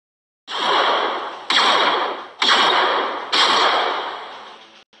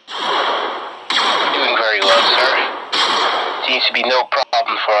seems to be no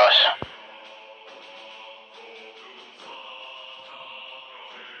problem for us.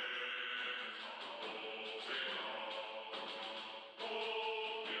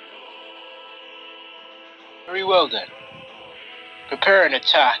 Very well then. Prepare an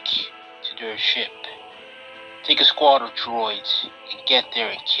attack to their ship. Take a squad of droids and get there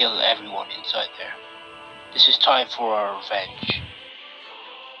and kill everyone inside there. This is time for our revenge.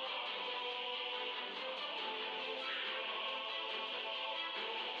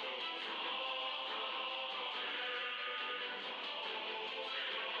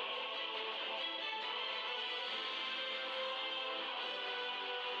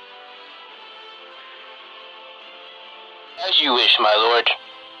 As you wish, my lord.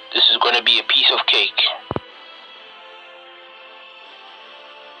 This is going to be a piece of cake.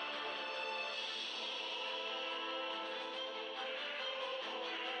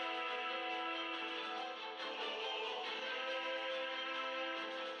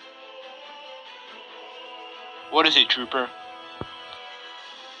 What is it, Trooper?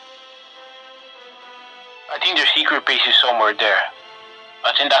 I think their secret base is somewhere there.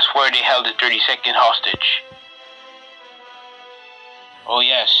 I think that's where they held the 32nd hostage. Oh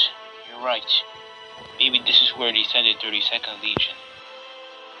yes, you're right. Maybe this is where they sent the 32nd Legion.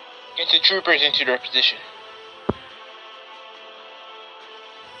 Get the troopers into their position.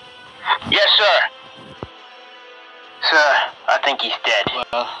 Yes, sir. Sir, I think he's dead.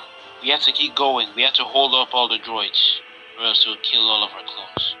 Well, we have to keep going. We have to hold up all the droids, or else they'll kill all of our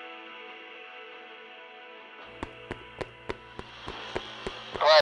clones.